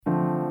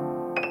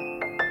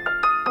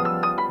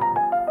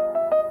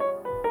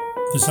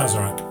The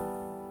Sazerac.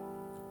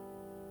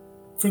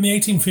 From the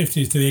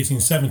 1850s to the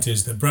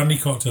 1870s, the brandy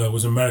cocktail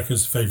was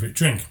America's favourite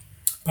drink,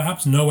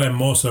 perhaps nowhere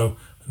more so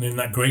than in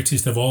that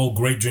greatest of all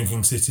great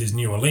drinking cities,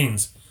 New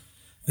Orleans.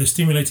 The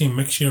stimulating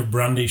mixture of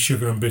brandy,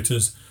 sugar and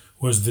bitters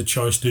was the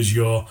choice du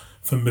jour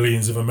for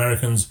millions of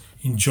Americans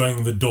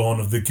enjoying the dawn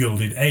of the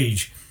Gilded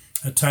Age,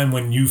 a time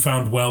when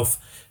newfound wealth,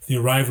 the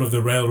arrival of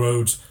the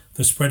railroads,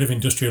 the spread of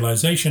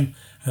industrialization,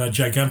 and a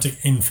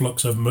gigantic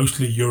influx of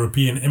mostly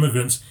European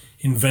immigrants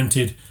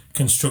invented,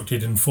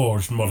 constructed and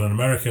forged modern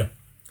America.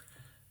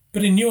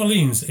 But in New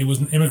Orleans, it was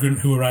an immigrant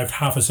who arrived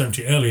half a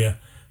century earlier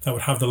that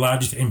would have the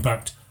largest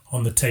impact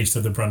on the taste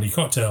of the brandy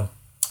cocktail.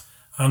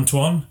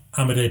 Antoine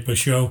Amédée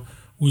Peychaud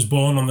was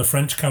born on the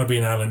French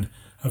Caribbean island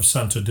of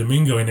Santo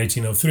Domingo in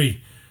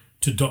 1803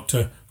 to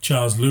Dr.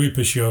 Charles Louis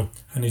Peychaud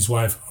and his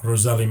wife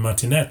Rosalie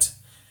Martinet.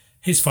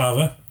 His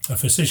father, a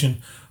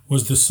physician,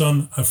 was the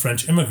son of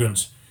French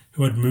immigrants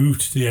who had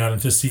moved to the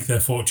island to seek their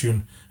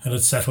fortune and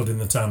had settled in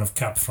the town of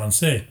Cap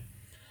Français.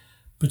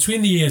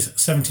 Between the years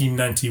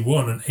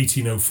 1791 and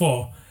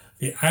 1804,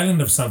 the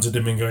island of Santo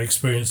Domingo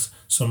experienced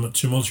some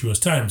tumultuous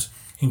times,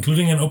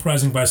 including an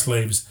uprising by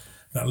slaves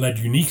that led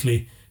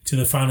uniquely to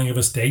the founding of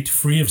a state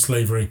free of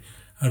slavery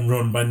and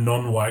run by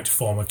non-white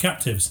former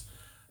captives.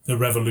 The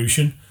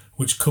revolution,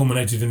 which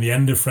culminated in the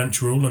end of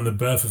French rule and the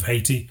birth of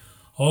Haiti,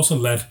 also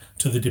led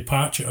to the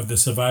departure of the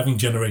surviving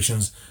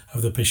generations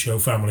of the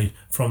Peychaud family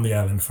from the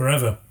island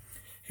forever.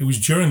 It was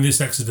during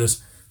this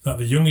exodus that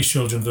the youngest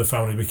children of the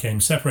family became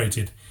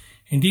separated.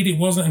 Indeed, it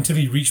wasn't until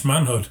he reached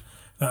manhood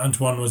that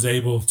Antoine was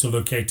able to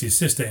locate his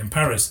sister in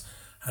Paris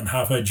and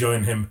have her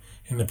join him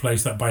in the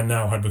place that by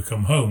now had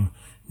become home,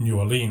 New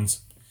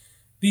Orleans.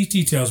 These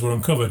details were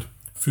uncovered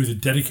through the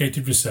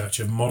dedicated research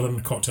of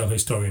modern cocktail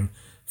historian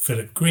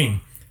Philip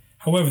Green.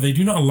 However, they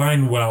do not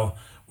align well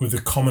with the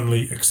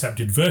commonly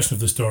accepted version of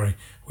the story,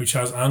 which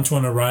has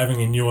Antoine arriving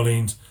in New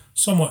Orleans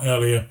somewhat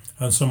earlier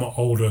and somewhat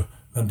older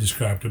than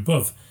described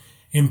above,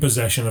 in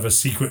possession of a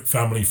secret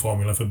family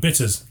formula for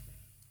bitters.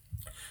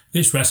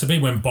 This recipe,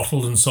 when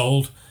bottled and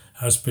sold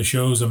as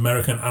Peychaud's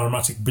American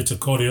Aromatic Bitter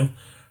Cordial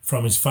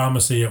from his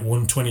pharmacy at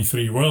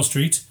 123 Royal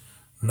Street,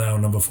 now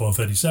number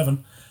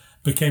 437,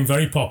 became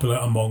very popular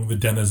among the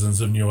denizens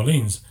of New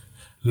Orleans.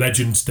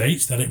 Legend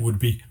states that it would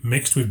be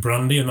mixed with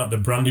brandy and that the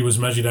brandy was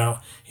measured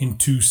out in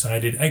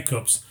two-sided egg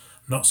cups,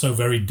 not so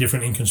very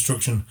different in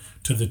construction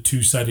to the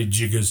two-sided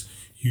jiggers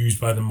used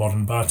by the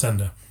modern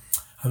bartender,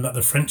 and that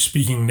the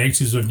French-speaking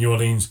natives of New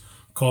Orleans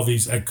call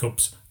these egg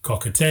cups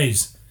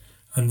cocktails.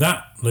 And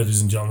that, ladies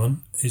and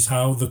gentlemen, is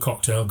how the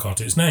cocktail got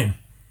its name.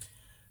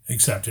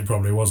 Except it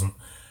probably wasn't.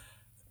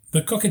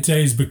 The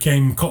cocktails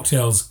became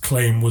cocktails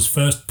claim was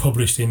first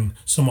published in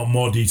somewhat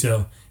more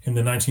detail in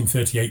the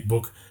 1938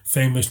 book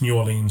Famous New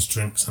Orleans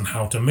Drinks and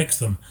How to Mix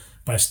Them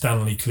by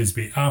Stanley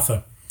Clisby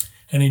Arthur.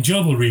 An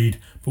enjoyable read,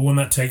 but one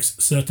that takes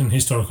certain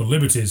historical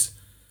liberties.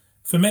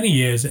 For many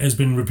years it has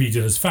been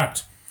repeated as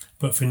fact,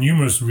 but for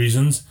numerous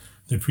reasons,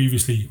 the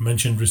previously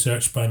mentioned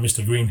research by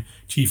Mr. Green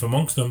chief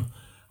amongst them,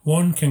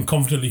 one can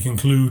confidently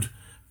conclude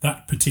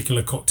that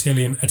particular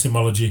cocktailian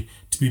etymology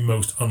to be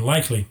most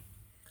unlikely.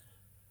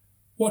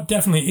 What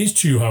definitely is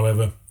true,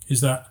 however,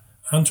 is that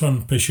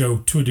Antoine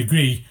Peychaud, to a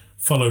degree,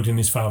 followed in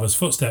his father's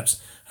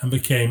footsteps and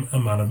became a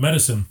man of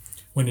medicine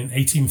when in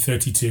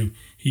 1832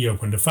 he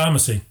opened a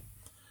pharmacy.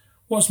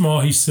 What's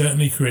more, he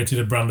certainly created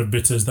a brand of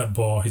bitters that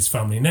bore his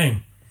family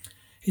name.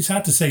 It's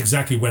hard to say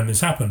exactly when this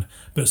happened,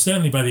 but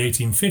certainly by the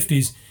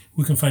 1850s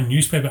we can find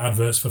newspaper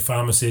adverts for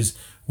pharmacies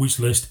which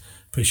list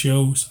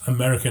Peychaud's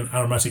American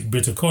Aromatic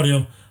Bitter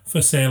Cordial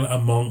for sale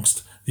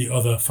amongst the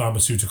other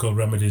pharmaceutical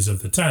remedies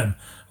of the time,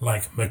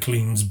 like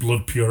McLean's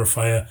Blood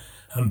Purifier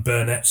and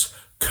Burnett's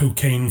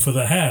Cocaine for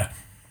the Hair.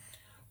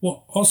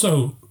 What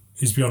also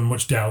is beyond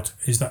much doubt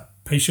is that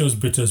Peychaud's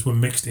bitters were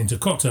mixed into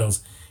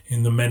cocktails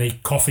in the many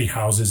coffee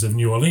houses of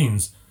New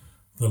Orleans,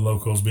 the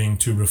locals being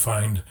too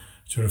refined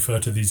to refer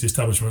to these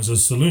establishments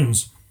as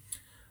saloons.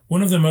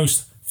 One of the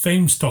most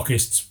famed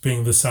stockists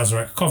being the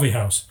Sazerac Coffee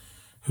House,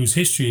 whose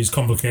history is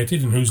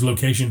complicated and whose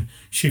location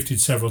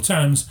shifted several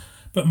times,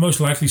 but most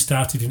likely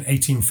started in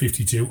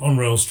 1852 on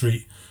Royal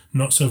Street,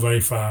 not so very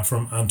far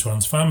from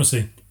Antoine's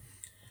pharmacy.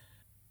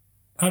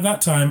 At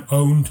that time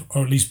owned,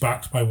 or at least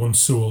backed by one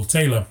Sewell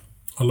Taylor,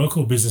 a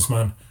local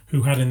businessman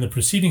who had in the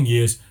preceding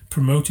years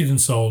promoted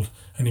and sold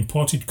an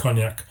imported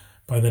cognac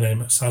by the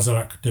name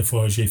Sazerac de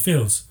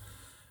Forget-Fils,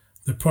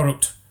 the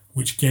product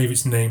which gave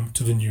its name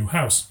to the new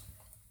house.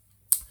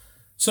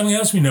 Something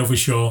else we know for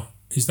sure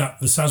is that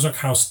the Sazerac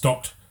house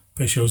stocked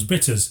Peychaud's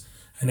bitters,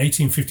 an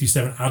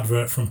 1857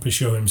 advert from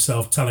Peychaud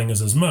himself telling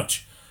us as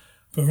much,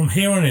 but from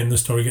here on in the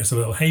story gets a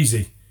little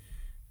hazy.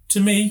 To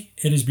me,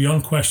 it is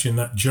beyond question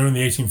that during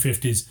the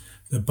 1850s,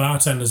 the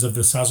bartenders of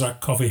the Sazerac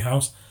Coffee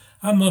House,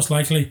 and most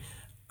likely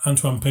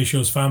Antoine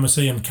Peychaud's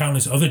pharmacy and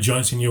countless other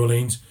joints in New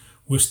Orleans,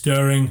 were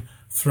stirring,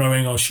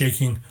 throwing or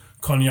shaking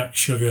cognac,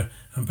 sugar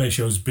and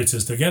Peychaud's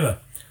bitters together.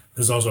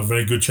 There's also a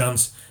very good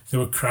chance they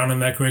were crowning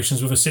their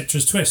creations with a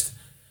citrus twist.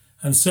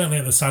 And certainly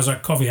at the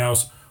Sazerac Coffee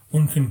House,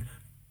 one can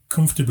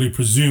comfortably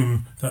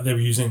presume that they were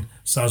using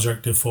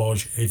Sazerac de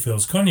Forges et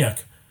Fils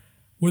Cognac.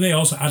 Were they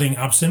also adding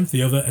absinthe,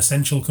 the other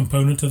essential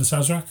component to the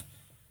Sazerac?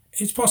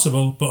 It's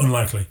possible, but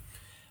unlikely.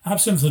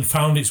 Absinthe had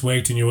found its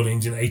way to New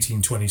Orleans in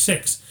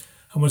 1826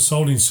 and was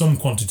sold in some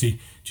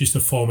quantity just a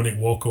 4-minute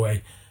walk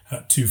away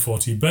at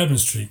 240 Bourbon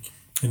Street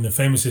in the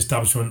famous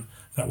establishment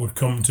that would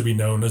come to be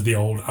known as the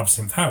Old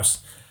Absinthe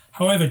House.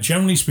 However,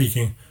 generally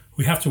speaking,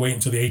 we have to wait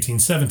until the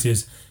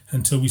 1870s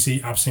until we see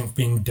absinthe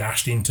being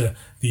dashed into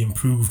the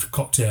improved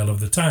cocktail of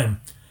the time,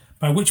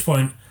 by which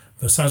point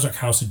the Sazerac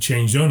House had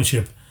changed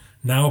ownership,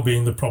 now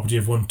being the property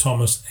of one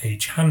Thomas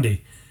H.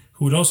 Handy,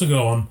 who would also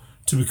go on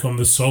to become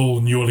the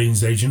sole New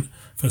Orleans agent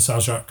for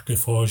Sazerac de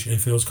Forges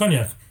et Fils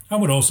Cognac, and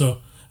would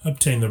also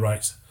obtain the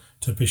rights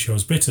to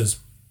Peychaud's bitters.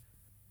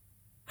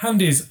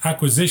 Handy's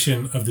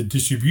acquisition of the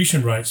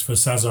distribution rights for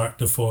Sazerac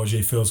de Forges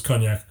et Fils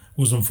Cognac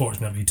was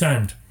unfortunately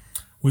timed.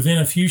 Within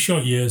a few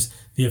short years,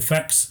 the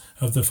effects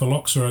of the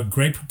phylloxera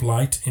grape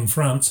blight in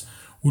France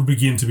would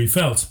begin to be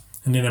felt,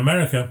 and in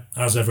America,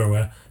 as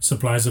everywhere,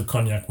 supplies of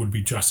cognac would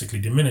be drastically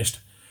diminished,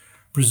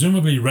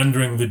 presumably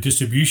rendering the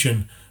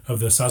distribution of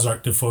the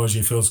Sazerac de Forges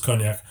et Fils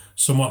Cognac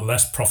somewhat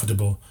less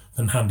profitable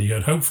than Handy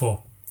had hoped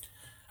for.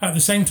 At the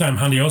same time,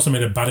 Handy also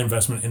made a bad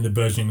investment in the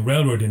burgeoning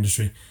railroad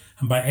industry,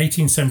 and by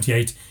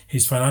 1878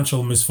 his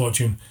financial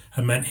misfortune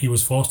had meant he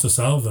was forced to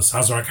sell the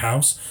Sazerac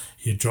House —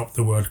 he had dropped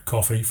the word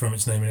coffee from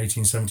its name in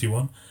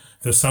 1871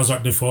 — the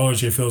Sazerac de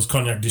Forges et Fils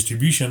Cognac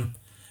distribution,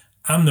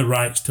 and the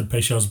rights to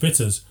Peychaud's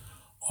bitters,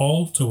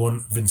 all to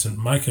one Vincent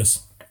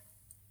Micas.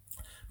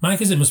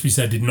 Micas, it must be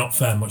said, did not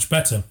fare much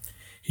better.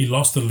 He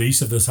lost the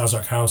lease of the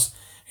Sazerac House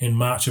in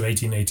March of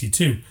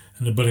 1882,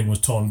 and the building was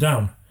torn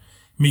down.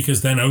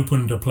 Micas then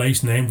opened a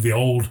place named the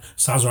Old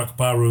Sazerac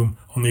Bar Room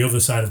on the other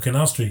side of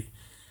Canal Street.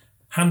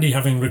 Handy,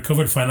 having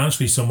recovered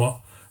financially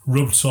somewhat,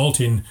 rubbed salt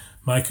in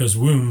Micas'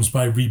 wounds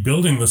by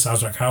rebuilding the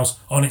Sazerac House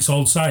on its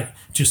old site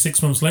just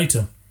 6 months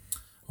later.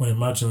 One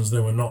imagines they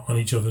were not on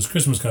each other's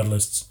Christmas card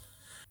lists.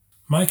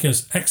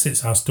 Micas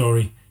exits our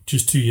story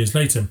just 2 years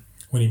later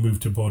when he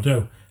moved to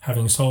Bordeaux,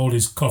 having sold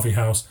his coffee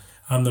house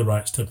and the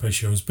rights to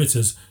Peychaud's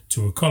bitters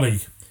to a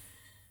colleague.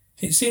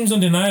 It seems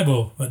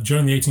undeniable that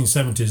during the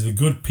 1870s the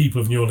good people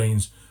of New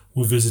Orleans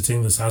were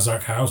visiting the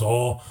Sazerac House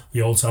or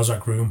the Old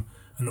Sazerac Room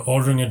and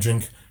ordering a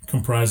drink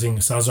comprising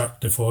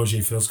Sazerac de Forges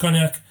et Fils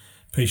Cognac,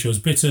 Peychaud's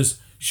bitters,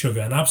 sugar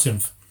and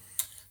absinthe.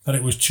 That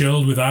it was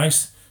chilled with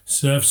ice,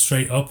 served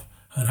straight up,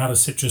 and had a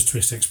citrus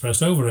twist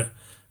expressed over it.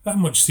 That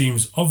much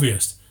seems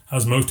obvious,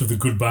 as most of the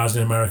good bars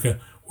in America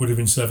would have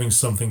been serving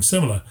something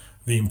similar,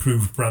 the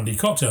improved brandy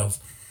cocktails.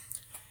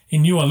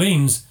 In New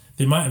Orleans,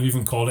 they might have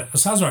even called it a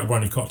Sazerac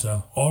brandy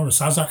cocktail or a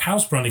Sazerac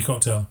House brandy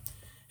cocktail.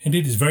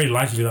 Indeed, it's very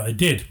likely that they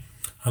did,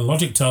 and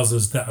logic tells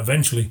us that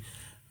eventually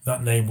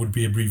that name would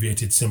be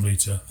abbreviated simply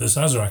to the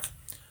Sazerac.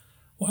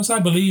 Whilst I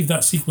believe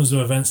that sequence of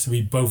events to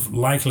be both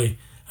likely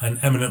and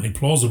eminently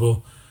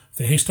plausible,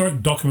 the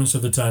historic documents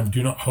of the time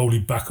do not wholly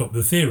back up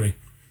the theory.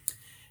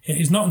 It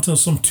is not until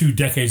some 2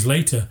 decades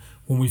later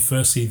when we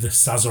first see the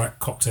Sazerac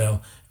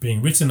cocktail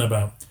being written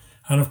about,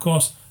 and of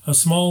course a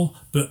small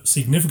but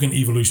significant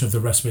evolution of the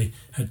recipe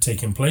had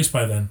taken place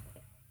by then.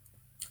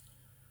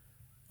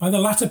 By the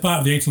latter part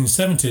of the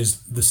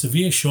 1870s, the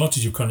severe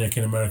shortage of cognac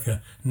in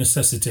America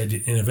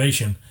necessitated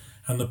innovation,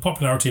 and the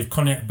popularity of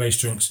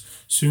cognac-based drinks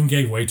soon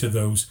gave way to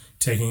those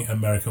taking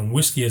American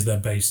whiskey as their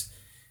base.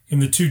 In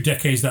the 2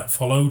 decades that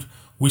followed,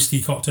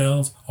 whiskey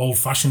cocktails,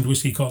 old-fashioned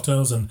whiskey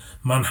cocktails, and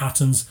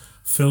Manhattans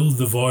filled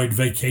the void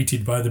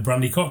vacated by the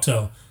brandy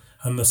cocktail,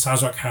 and the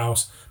Sazerac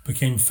House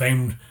became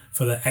famed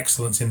for their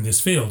excellence in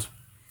this field.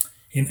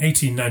 In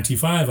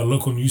 1895, a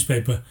local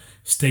newspaper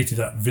stated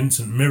that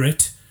Vincent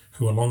Mirritt,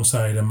 who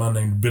alongside a man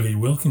named Billy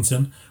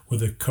Wilkinson were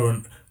the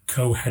current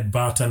co-head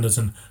bartenders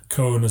and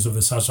co-owners of the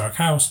Sazerac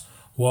House,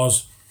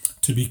 was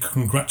to be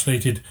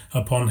congratulated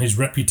upon his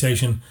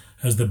reputation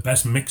as the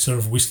best mixer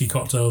of whiskey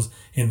cocktails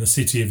in the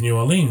city of New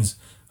Orleans,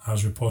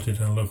 as reported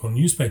in a local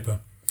newspaper.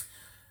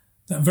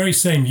 That very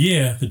same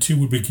year, the two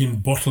would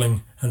begin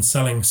bottling and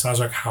selling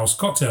Sazerac House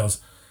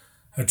cocktails.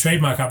 A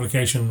trademark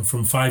application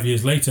from 5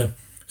 years later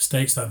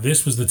states that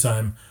this was the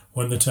time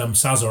when the term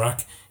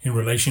Sazerac in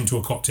relation to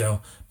a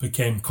cocktail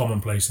became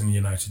commonplace in the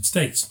United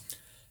States.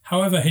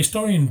 However,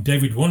 historian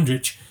David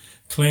Wondrich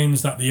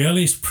claims that the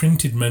earliest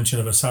printed mention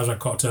of a Sazerac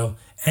cocktail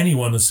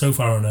anyone has so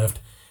far unearthed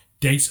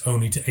dates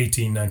only to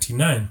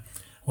 1899,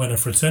 when a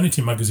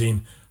fraternity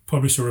magazine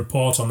published a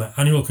report on the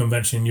annual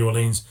convention in New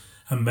Orleans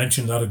and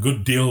mentioned that a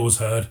good deal was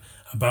heard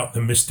about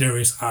the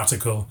mysterious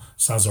article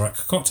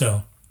Sazerac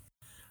cocktail.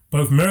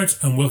 Both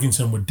Mirritt and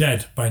Wilkinson were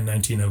dead by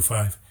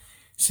 1905,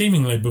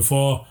 seemingly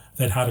before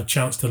they'd had a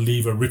chance to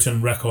leave a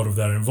written record of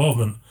their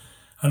involvement,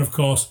 and of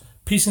course,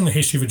 piecing the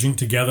history of a drink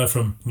together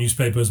from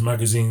newspapers,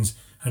 magazines,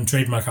 and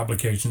trademark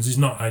applications is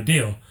not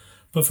ideal,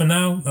 but for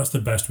now, that's the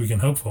best we can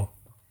hope for.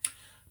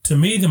 To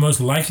me, the most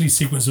likely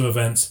sequence of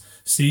events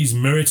sees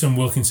Mirritt and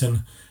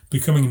Wilkinson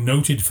becoming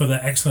noted for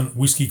their excellent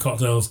whiskey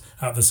cocktails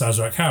at the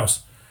Sazerac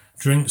House,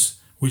 drinks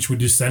which were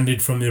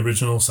descended from the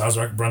original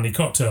Sazerac brandy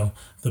cocktail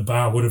the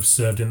bar would have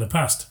served in the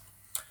past.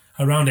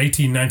 Around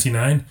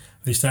 1899,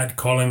 they started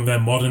calling their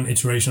modern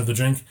iteration of the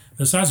drink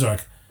the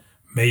Sazerac.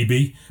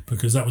 Maybe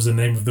because that was the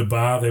name of the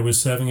bar they were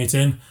serving it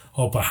in,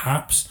 or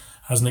perhaps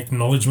as an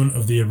acknowledgement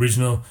of the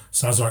original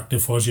Sazerac de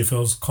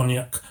Forgerville's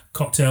cognac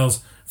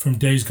cocktails from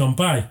days gone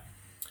by.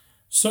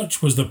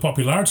 Such was the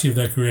popularity of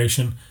their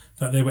creation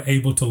that they were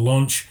able to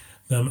launch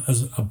them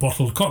as a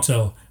bottled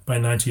cocktail by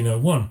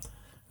 1901.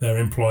 Their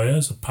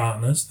employers,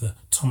 partners, the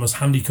Thomas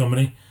Handy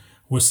Company,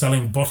 were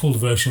selling bottled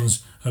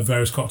versions of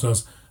various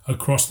cocktails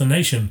across the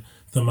nation: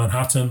 the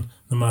Manhattan,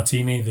 the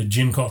Martini, the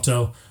gin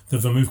cocktail, the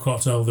vermouth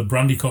cocktail, the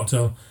brandy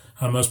cocktail,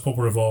 and most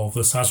popular of all,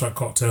 the Sazerac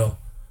cocktail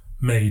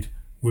made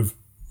with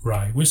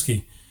rye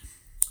whiskey.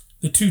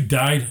 The two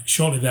died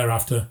shortly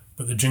thereafter,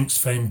 but the drink's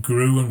fame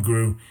grew and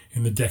grew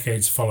in the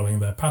decades following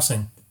their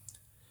passing.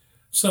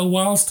 So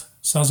whilst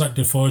Sazerac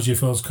de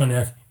Forgerville's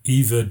cognac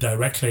either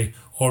directly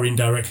or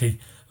indirectly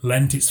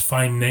lent its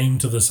fine name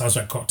to the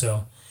Sazerac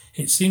cocktail,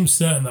 it seems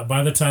certain that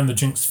by the time the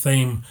drink's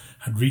fame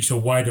had reached a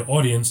wider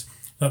audience,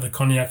 that the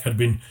cognac had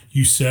been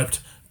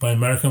usurped by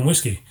American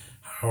whiskey.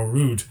 How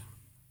rude.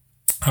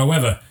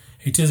 However,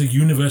 it is a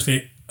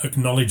universally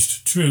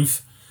acknowledged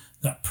truth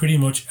that pretty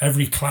much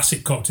every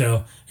classic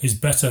cocktail is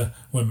better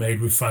when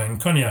made with fine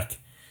cognac.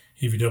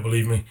 If you don't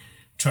believe me,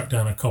 track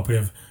down a copy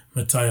of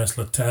Matthias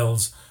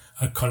Lattel's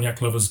A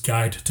Cognac Lover's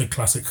Guide to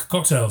Classic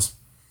Cocktails.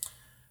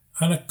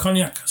 And a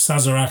cognac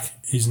Sazerac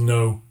is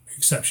no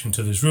exception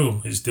to this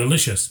rule. It's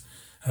delicious,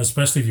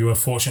 especially if you are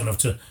fortunate enough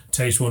to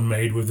taste one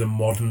made with the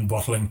modern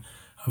bottling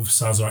of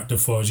Sazerac de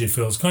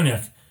Forgerville's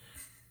cognac.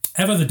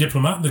 Ever the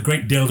diplomat, the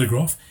great Dale de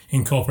Groff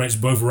incorporates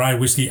both rye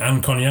whiskey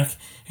and cognac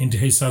into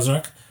his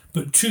Sazerac,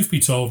 but truth be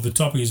told, the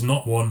topic is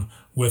not one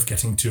worth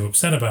getting too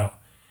upset about.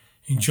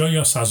 Enjoy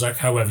your Sazerac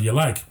however you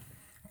like.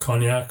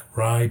 Cognac,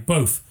 rye,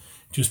 both.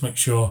 Just make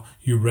sure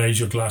you raise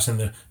your glass in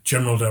the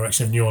general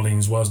direction of New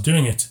Orleans whilst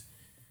doing it.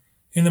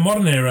 In the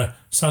modern era,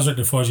 Sazerac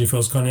de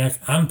Forgerville's cognac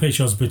and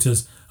Peychaud's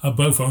bitters are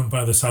both owned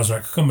by the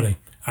Sazerac Company,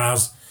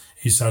 as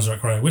is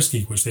Sazerac rye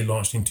whiskey, which they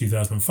launched in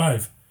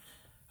 2005.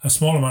 A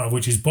small amount of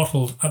which is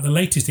bottled at the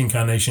latest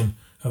incarnation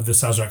of the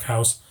Sazerac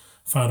House,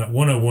 found at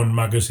 101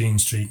 Magazine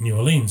Street, New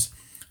Orleans.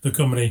 The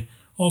company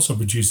also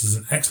produces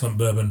an excellent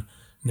bourbon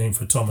named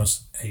for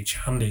Thomas H.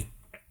 Handy.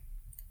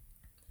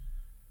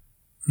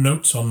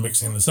 Notes on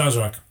mixing the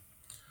Sazerac.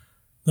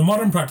 The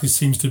modern practice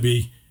seems to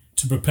be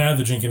to prepare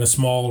the drink in a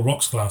small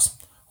rocks glass,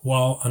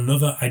 while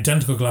another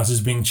identical glass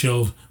is being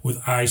chilled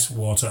with ice,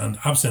 water and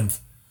absinthe.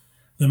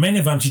 The main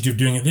advantage of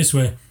doing it this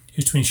way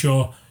is to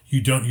ensure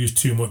you don't use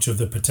too much of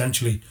the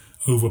potentially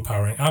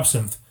overpowering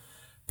absinthe.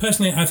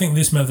 Personally, I think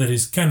this method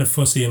is kind of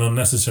fussy and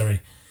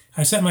unnecessary.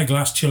 I set my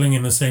glass chilling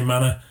in the same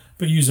manner,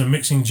 but use a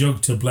mixing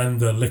jug to blend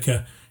the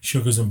liquor,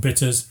 sugars and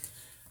bitters.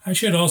 I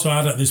should also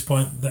add at this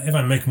point that if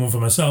I'm making one for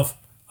myself,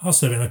 I'll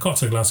serve it in a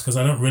cocktail glass because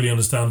I don't really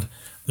understand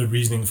the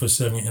reasoning for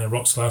serving it in a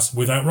rocks glass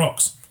without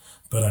rocks.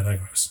 But I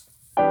digress.